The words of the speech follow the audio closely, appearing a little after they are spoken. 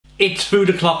It's food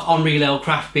o'clock on Real Ale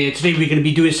Craft Beer. Today we're going to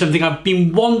be doing something I've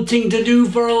been wanting to do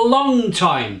for a long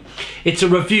time. It's a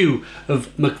review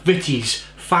of McVitie's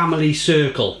Family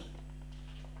Circle.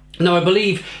 Now I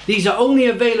believe these are only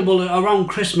available around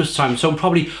Christmas time, so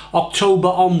probably October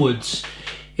onwards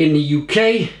in the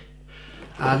UK.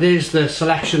 There's the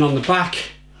selection on the back.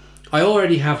 I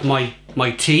already have my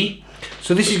tea.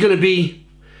 So this is going to be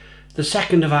the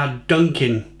second of our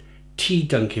tea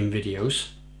dunking videos.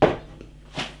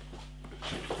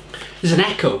 There's an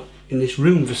echo in this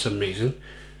room for some reason.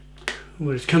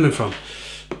 Where it's coming from.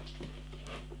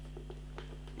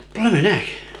 Blimey neck.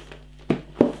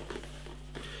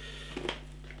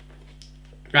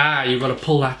 You've got to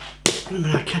pull that.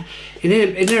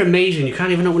 Isn't it amazing? You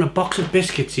can't even open a box of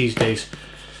biscuits these days.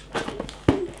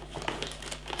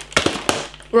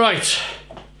 Right.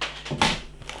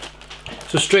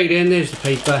 So straight in, there's the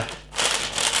paper.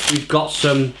 We've got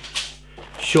some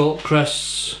short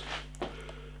crusts,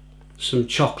 some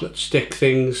chocolate stick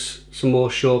things, some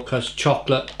more short crusts,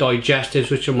 chocolate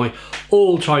digestives, which are my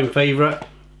all-time favourite.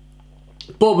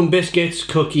 Bourbon biscuits,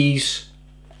 cookies,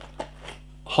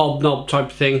 hobnob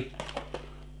type thing.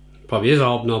 Probably is a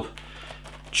hobnob.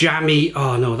 Jammy.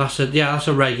 Oh no, that's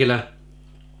a regular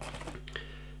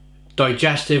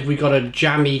digestive. We got a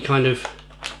jammy kind of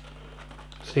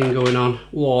thing going on.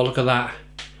 Whoa, look at that.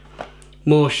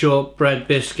 More shortbread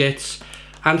biscuits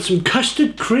and some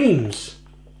custard creams.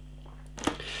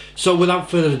 So without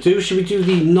further ado, should we do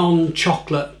the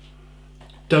non-chocolate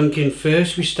dunking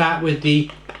first? We start with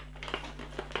the...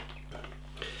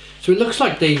 So it looks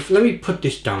like they've... Let me put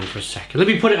this down for a second. Let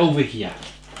me put it over here.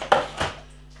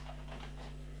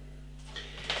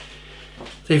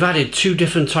 They've added two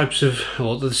different types of...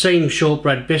 Or the same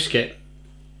shortbread biscuit,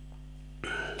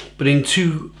 but in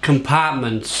two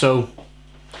compartments, so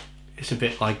it's a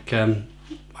bit like...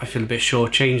 I feel a bit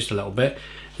shortchanged a little bit.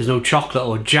 There's no chocolate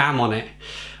or jam on it.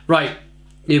 Right,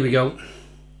 here we go.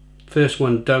 First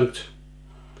one dunked.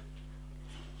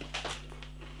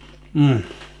 I'm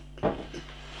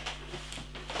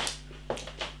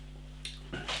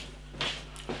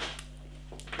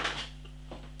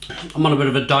on a bit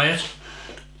of a diet.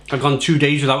 I've gone 2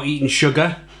 days without eating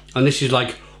sugar, and this is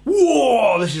like,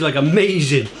 whoa, this is like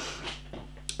amazing.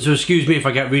 So excuse me if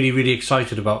I get really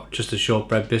excited about just a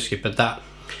shortbread biscuit, but that,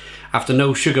 after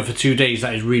no sugar for 2 days,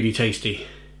 that is really tasty.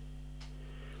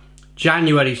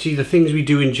 January, see the things we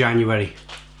do in January.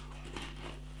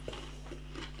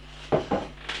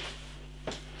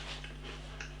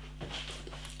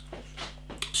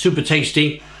 Super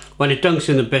tasty. When it dunks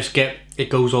in the biscuit, it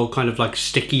goes all kind of like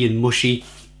sticky and mushy.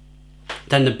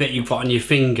 Then the bit you've got on your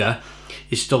finger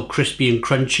is still crispy and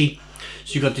crunchy.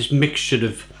 So you've got this mixture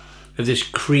of this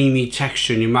creamy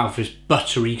texture in your mouth, this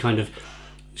buttery kind of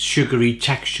sugary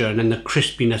texture, and then the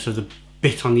crispiness of the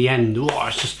bit on the end. Oh,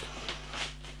 it's just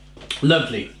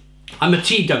lovely. I'm a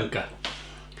tea dunker.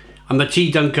 I'm a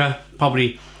tea dunker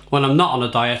probably when I'm not on a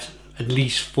diet at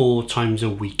least 4 times a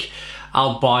week.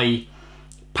 I'll buy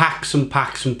packs and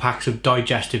packs and packs of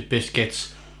digestive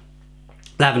biscuits.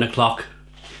 11 o'clock.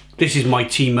 This is my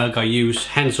tea mug I use,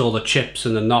 hence all the chips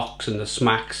and the knocks and the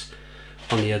smacks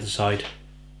on the other side.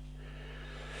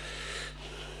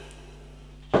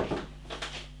 And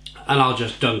I'll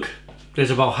just dunk.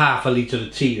 There's about half a litre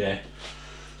of tea there.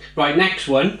 Right, next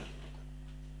one.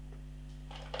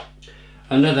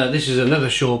 This is another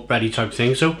shortbready type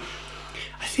thing. So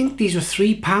I think these are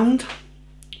 £3.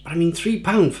 But I mean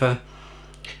 £3 for...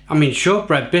 I mean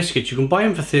shortbread biscuits, you can buy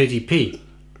them for 30p.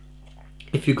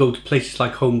 If you go to places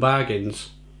like Home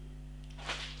Bargains.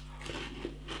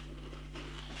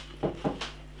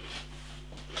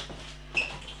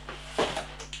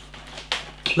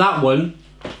 That one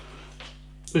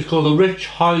is called the Rich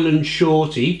Highland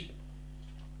Shorty,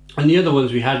 and the other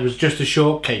ones we had was just a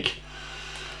shortcake.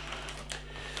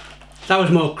 That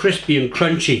was more crispy and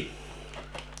crunchy.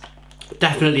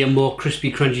 Definitely a more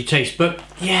crispy, crunchy taste, but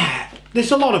yeah,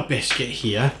 there's a lot of biscuit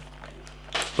here.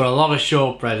 But a lot of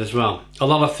shortbread as well. A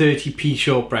lot of 30p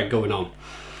shortbread going on.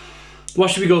 What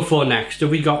should we go for next? Have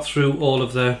we got through all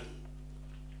of the...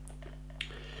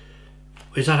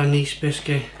 Is that a Nice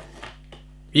biscuit?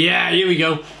 Yeah, here we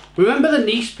go. Remember the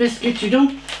Nice biscuits? You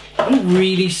don't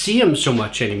really see them so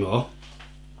much anymore.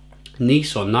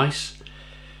 Nice or Nice.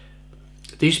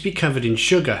 They used to be covered in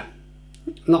sugar.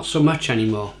 Not so much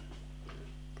anymore.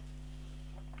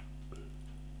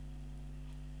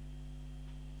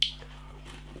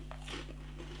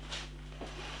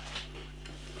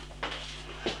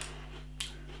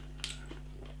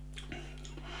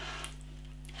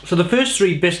 So the first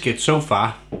 3 biscuits so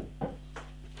far,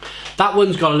 that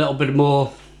one's got a little bit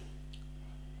more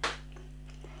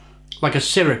like a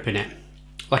syrup in it,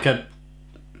 like a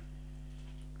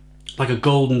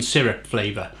golden syrup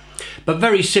flavour, but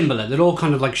very similar. They're all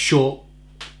kind of like short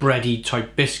bready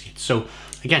type biscuits. So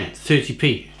again,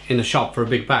 30p in the shop for a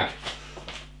big bag.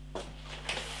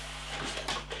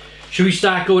 Should we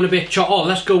start going a bit oh,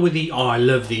 let's go with the, oh, I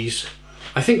love these.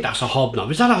 I think that's a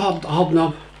hobnob. Is that a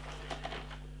hobnob?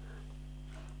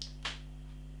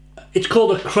 It's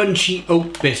called a crunchy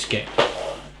oat biscuit.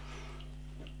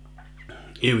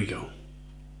 Here we go.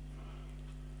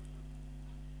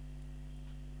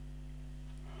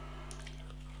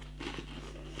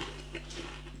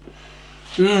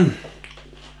 Mmm.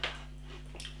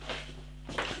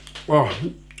 Oh.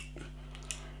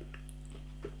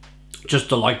 Just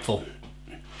delightful.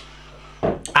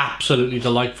 Absolutely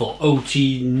delightful.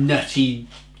 Oaty, nutty,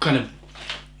 kind of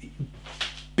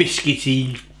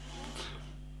biscuity,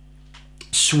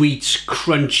 sweet,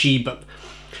 crunchy, but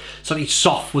something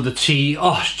soft with the tea.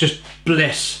 Oh, it's just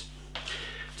bliss.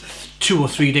 2 or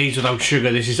 3 days without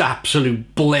sugar. This is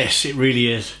absolute bliss. It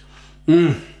really is.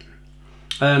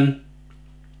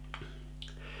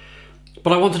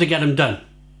 But I wanted to get them done.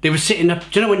 They were sitting up.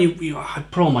 Do you know when I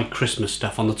put all my Christmas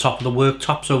stuff on the top of the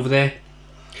worktops over there?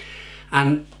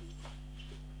 And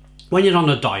when you're on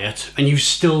a diet and you've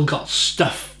still got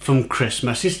stuff from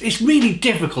Christmas, it's really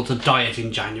difficult to diet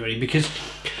in January, because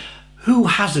who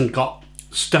hasn't got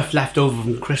stuff left over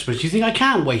from Christmas? You think, I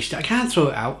can't waste it, I can't throw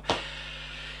it out.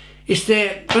 It's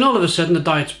there, and all of a sudden the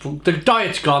diet's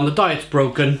gone, the diet's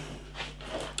broken.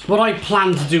 What I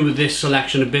plan to do with this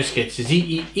selection of biscuits is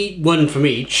eat one from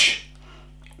each,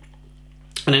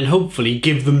 and then hopefully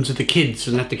give them to the kids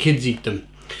and let the kids eat them.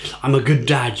 I'm a good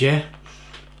dad, yeah?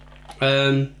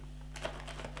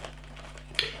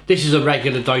 This is a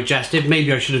regular digestive.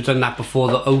 Maybe I should have done that before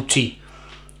the oaty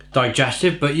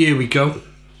digestive, but here we go.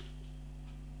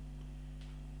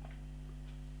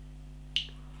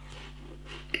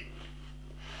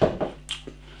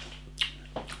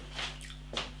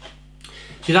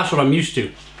 See, that's what I'm used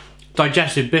to.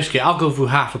 Digestive biscuit, I'll go through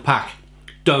half a pack.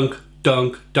 Dunk.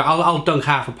 I'll dunk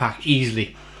half a pack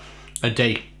easily a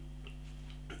day.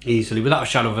 Easily, without a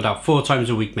shadow of a doubt. 4 times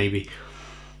a week, maybe.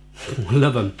 I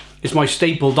love them. It's my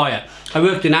staple diet. I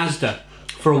worked in Asda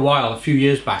for a while, a few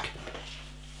years back.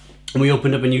 And we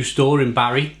opened up a new store in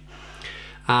Barry.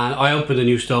 And I opened a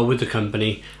new store with the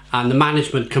company. And the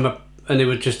management come up and they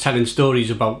were just telling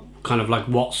stories about kind of like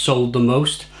what sold the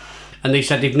most. And they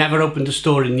said they've never opened a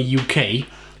store in the UK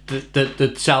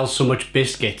that sells so much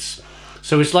biscuits.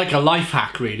 So it's like a life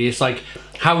hack, really. It's like,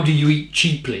 how do you eat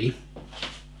cheaply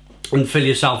and fill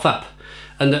yourself up?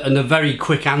 And the very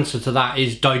quick answer to that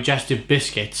is digestive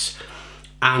biscuits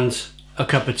and a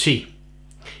cup of tea.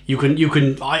 I can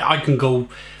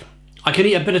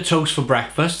eat a bit of toast for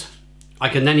breakfast. I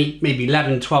can then eat maybe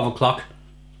 11, 12 o'clock,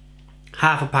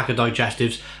 half a pack of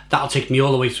digestives. That'll take me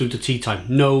all the way through to tea time.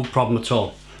 No problem at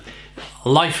all.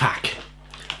 Life hack.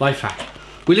 Life hack.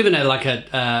 We live in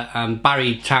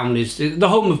Barry town is the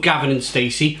home of Gavin and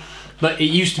Stacey, but it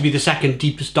used to be the second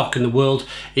deepest dock in the world.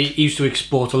 It used to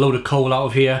export a load of coal out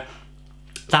of here.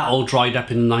 That all dried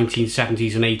up in the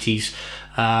 1970s and 80s,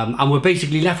 and we're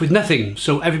basically left with nothing.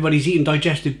 So everybody's eating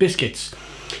digestive biscuits.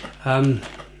 Never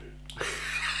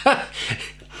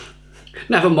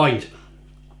mind.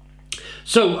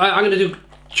 So I'm going to do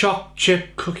choc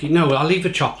chip cookie. No, I'll leave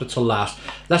the chocolate till last.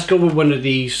 Let's go with one of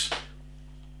these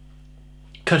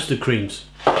custard creams.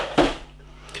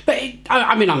 But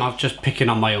I mean, I'm not just picking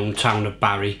on my own town of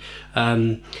Barry.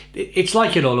 It's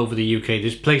like it all over the UK.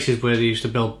 There's places where they used to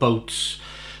build boats.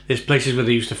 There's places where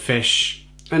they used to fish.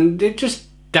 And they're just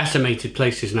decimated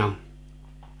places now.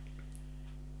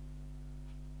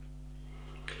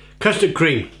 Custard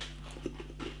cream.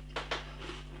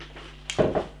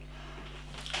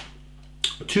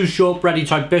 2 shortbready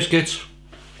type biscuits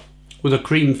with a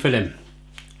cream filling.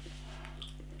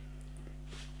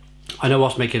 I know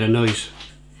what's making a noise.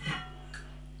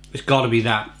 It's got to be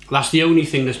that. That's the only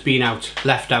thing that's been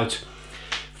left out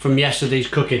from yesterday's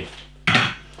cooking.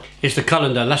 It's the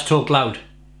colander. Let's talk loud.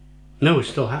 No, it's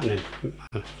still happening.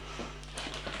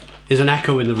 There's an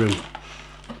echo in the room.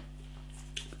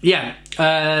 Yeah,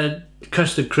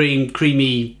 custard cream,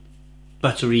 creamy,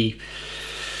 buttery,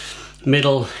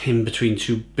 middle in between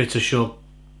 2 bitter short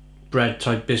bread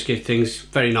type biscuit things.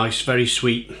 Very nice, very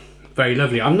sweet, very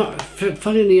lovely. I'm not,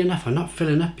 funnily enough, I'm not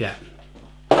filling up yet.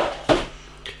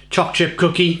 Choc chip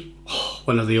cookie, oh,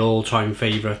 one of the all-time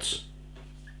favourites.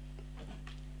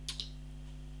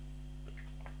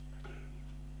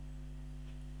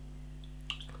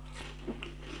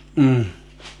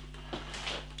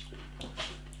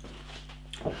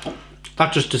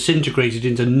 That just disintegrated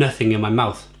into nothing in my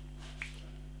mouth.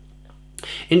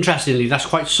 Interestingly, that's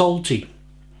quite salty.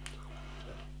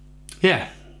 Yeah.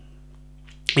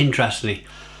 Interestingly.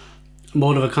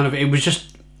 More of a kind of, it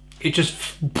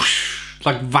just whoosh,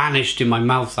 like vanished in my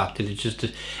mouth, that did. It just,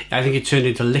 I think it turned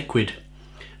into liquid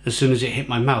as soon as it hit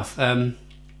my mouth.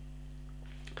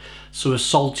 So a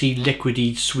salty,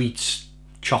 liquidy, sweet,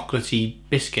 chocolatey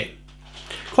biscuit.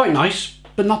 Quite nice,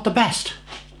 but not the best.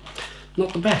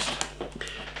 Not the best.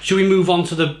 Should we move on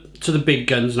to the big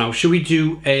guns now? Should we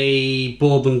do a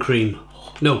bourbon cream?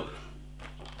 No.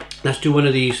 Let's do one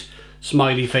of these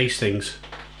smiley face things.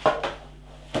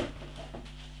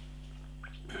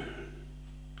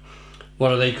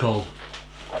 What are they called?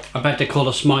 I bet they're called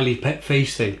a smiley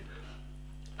face thing.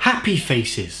 Happy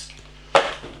faces.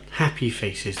 Happy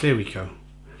faces. There we go.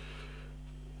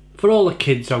 For all the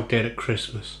kids out there at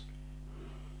Christmas.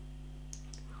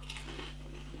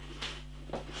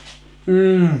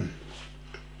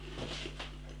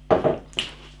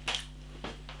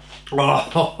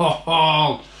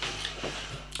 Oh,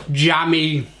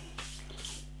 jammy,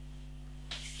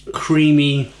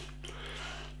 creamy,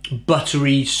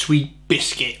 buttery, sweet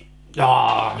biscuit.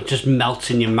 Oh, just melts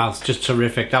in your mouth. Just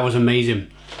terrific. That was amazing.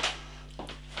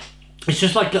 It's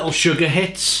just like little sugar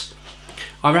hits.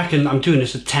 I reckon I'm doing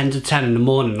this at 10 to 10 in the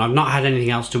morning. I've not had anything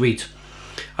else to eat.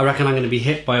 I reckon I'm going to be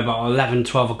hit by about 11,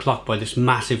 12 o'clock by this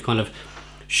massive kind of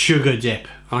sugar dip.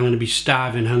 I'm going to be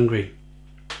starving hungry.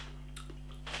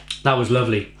 That was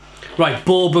lovely. Right,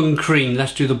 bourbon cream.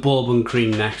 Let's do the bourbon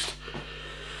cream next.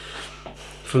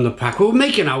 From the pack. We're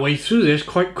making our way through this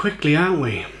quite quickly, aren't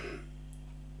we?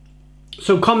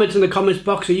 So comment in the comments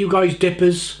box. Are you guys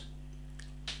dippers?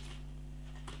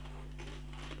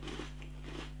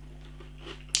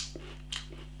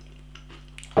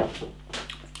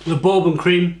 The bourbon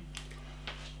cream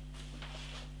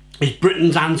is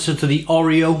Britain's answer to the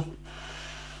Oreo.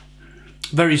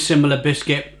 Very similar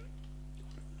biscuit.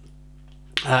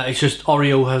 It's just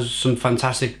Oreo has some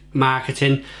fantastic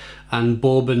marketing and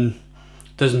bourbon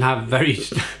doesn't have very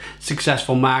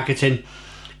successful marketing.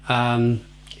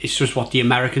 It's just what the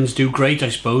Americans do great, I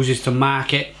suppose, is to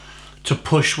market, to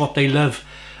push what they love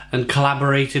and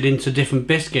collaborate it into different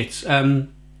biscuits. The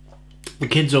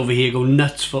kids over here go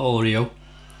nuts for Oreo.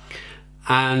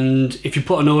 And if you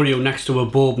put an Oreo next to a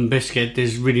bourbon biscuit,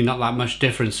 there's really not that much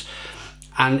difference.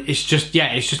 And it's just,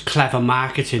 yeah, it's just clever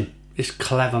marketing. It's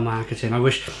clever marketing. I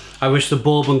wish the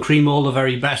bourbon cream all the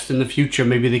very best in the future.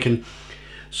 Maybe they can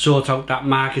sort out that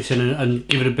marketing and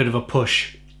give it a bit of a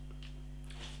push.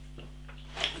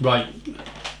 Right.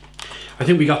 I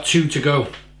think we got 2 to go.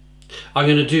 I'm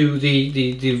going to do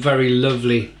the very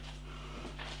lovely,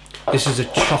 this is a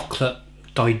chocolate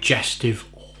digestive.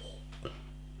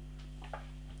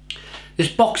 This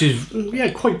box is,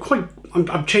 yeah, quite,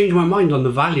 I've changed my mind on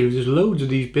the value. There's loads of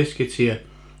these biscuits here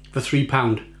for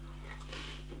 £3.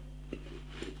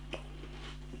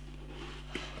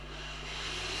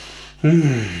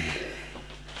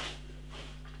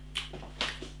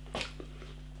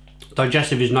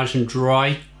 Digestive is nice and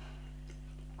dry.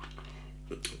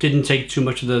 Didn't take too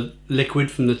much of the liquid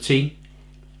from the tea.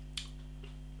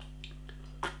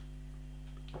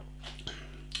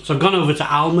 So I've gone over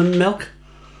to almond milk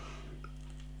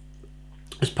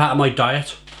as part of my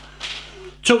diet.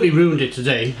 Totally ruined it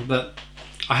today, but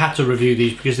I had to review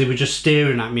these because they were just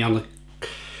staring at me on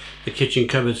the kitchen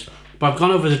cupboards. But I've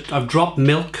gone over to, I've dropped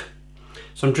milk,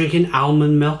 so I'm drinking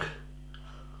almond milk.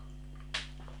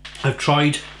 I've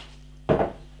tried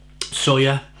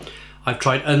soya, I've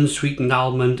tried unsweetened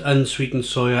almond, unsweetened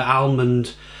soya,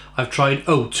 almond. I've tried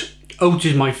oat. Oat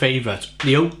is my favourite.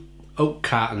 The oat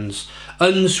cartons.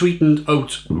 Unsweetened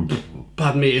oat,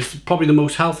 pardon me, is probably the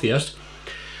most healthiest.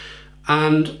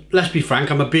 And let's be frank,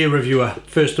 I'm a beer reviewer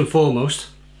first and foremost.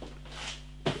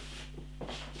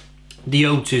 The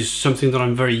oat is something that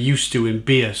I'm very used to in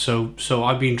beer, so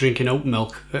I've been drinking oat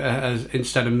milk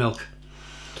instead of milk.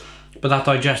 But that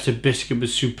digestive biscuit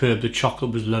was superb. The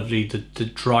chocolate was lovely. The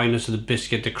dryness of the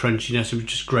biscuit, the crunchiness, it was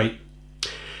just great.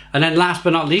 And then last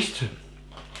but not least,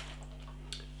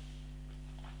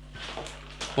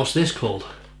 what's this called?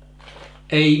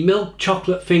 A milk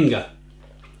chocolate finger.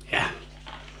 Yeah.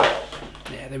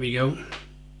 Yeah, there we go.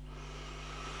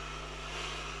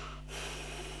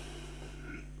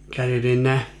 Get it in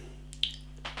there.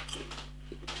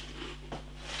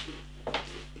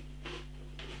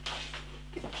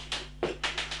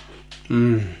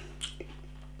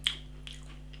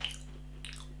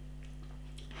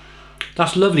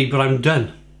 That's lovely, but I'm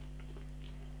done.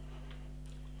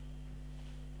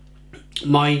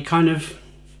 My kind of,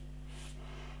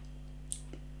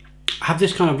 I have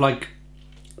this kind of like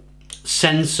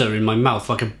sensor in my mouth,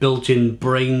 like a built-in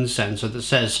brain sensor that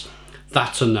says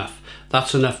that's enough,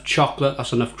 That's enough chocolate,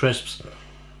 that's enough crisps.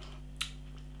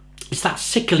 It's that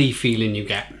sickly feeling you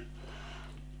get.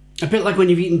 A bit like when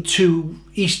you've eaten 2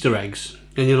 Easter eggs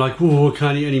and you're like, oh, I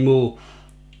can't eat any more.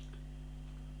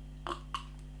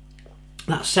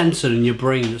 That sensor in your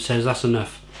brain that says that's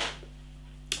enough.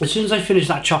 As soon as I finished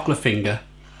that chocolate finger,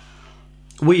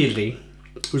 weirdly,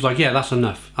 it was like, yeah, that's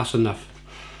enough, that's enough.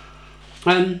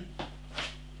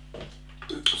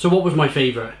 So what was my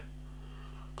favourite?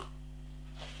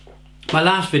 My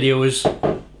last video was,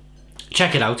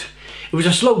 check it out, it was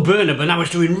a slow burner, but now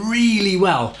it's doing really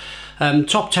well.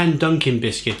 Top 10 Dunkin'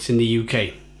 Biscuits in the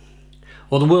UK.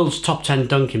 Or the world's top 10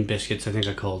 Dunkin' Biscuits, I think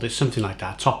I called it, something like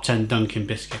that. Top 10 Dunkin'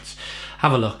 Biscuits.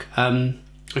 Have a look.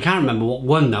 I can't remember what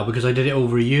won now because I did it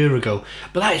over a year ago.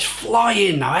 But that is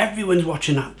flying now. Everyone's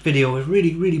watching that video. It's a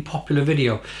really, really popular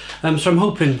video. So I'm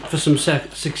hoping for some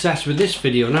success with this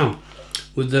video now.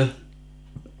 With the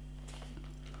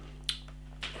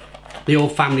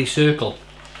old family circle.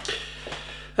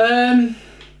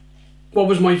 What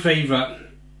was my favourite?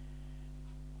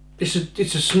 It's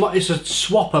a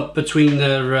swap up between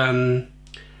the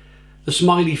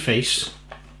smiley face.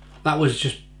 That was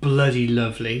just bloody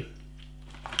lovely.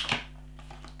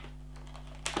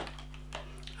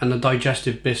 And the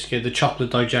digestive biscuit, the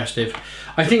chocolate digestive.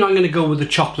 I think I'm going to go with the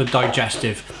chocolate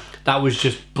digestive. That was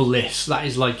just bliss. That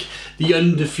is like the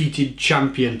undefeated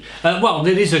champion. Well,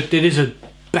 there is a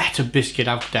better biscuit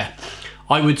out there.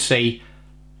 I would say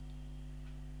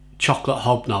chocolate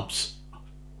hobnobs.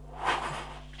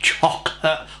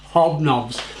 Chocolate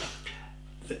hobnobs.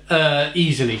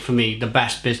 Easily for me the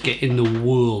best biscuit in the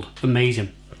world.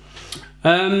 Amazing.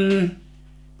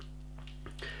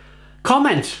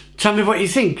 Comment. Tell me what you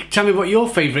think. Tell me what your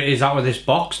favourite is out of this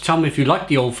box. Tell me if you like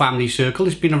the old family circle.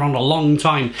 It's been around a long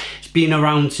time. It's been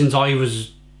around since I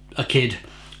was a kid.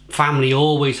 Family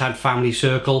always had family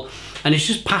circle, and it's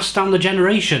just passed down the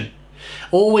generation.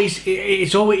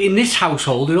 It's always in this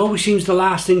household. It always seems the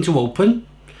last thing to open,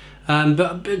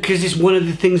 but because it's one of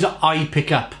the things that I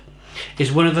pick up.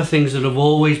 It's one of the things that have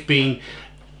always been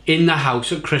in the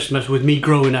house at Christmas with me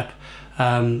growing up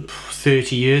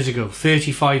 30 years ago,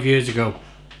 35 years ago.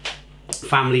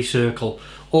 Family circle,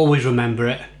 always remember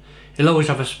it. It'll always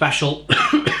have a special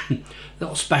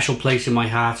little special place in my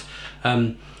heart.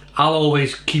 I'll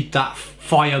always keep that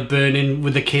fire burning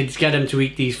with the kids, get them to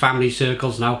eat these family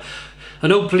circles now,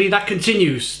 and hopefully that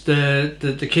continues.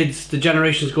 The kids, the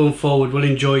generations going forward will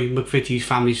enjoy McVitie's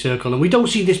family circle, and we don't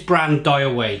see this brand die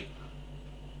away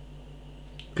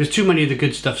because too many of the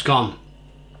good stuff's gone.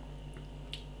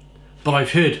 But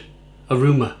I've heard a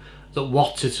rumour that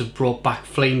Watsits have brought back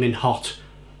Flaming Hot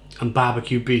and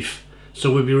barbecue beef,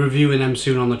 so we'll be reviewing them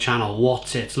soon on the channel.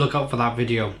 Watsits, look out for that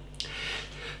video.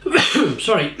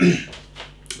 Sorry.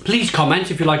 Please comment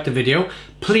if you like the video.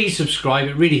 Please subscribe,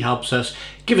 it really helps us.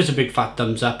 Give us a big fat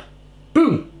thumbs up.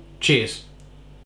 Boom. Cheers.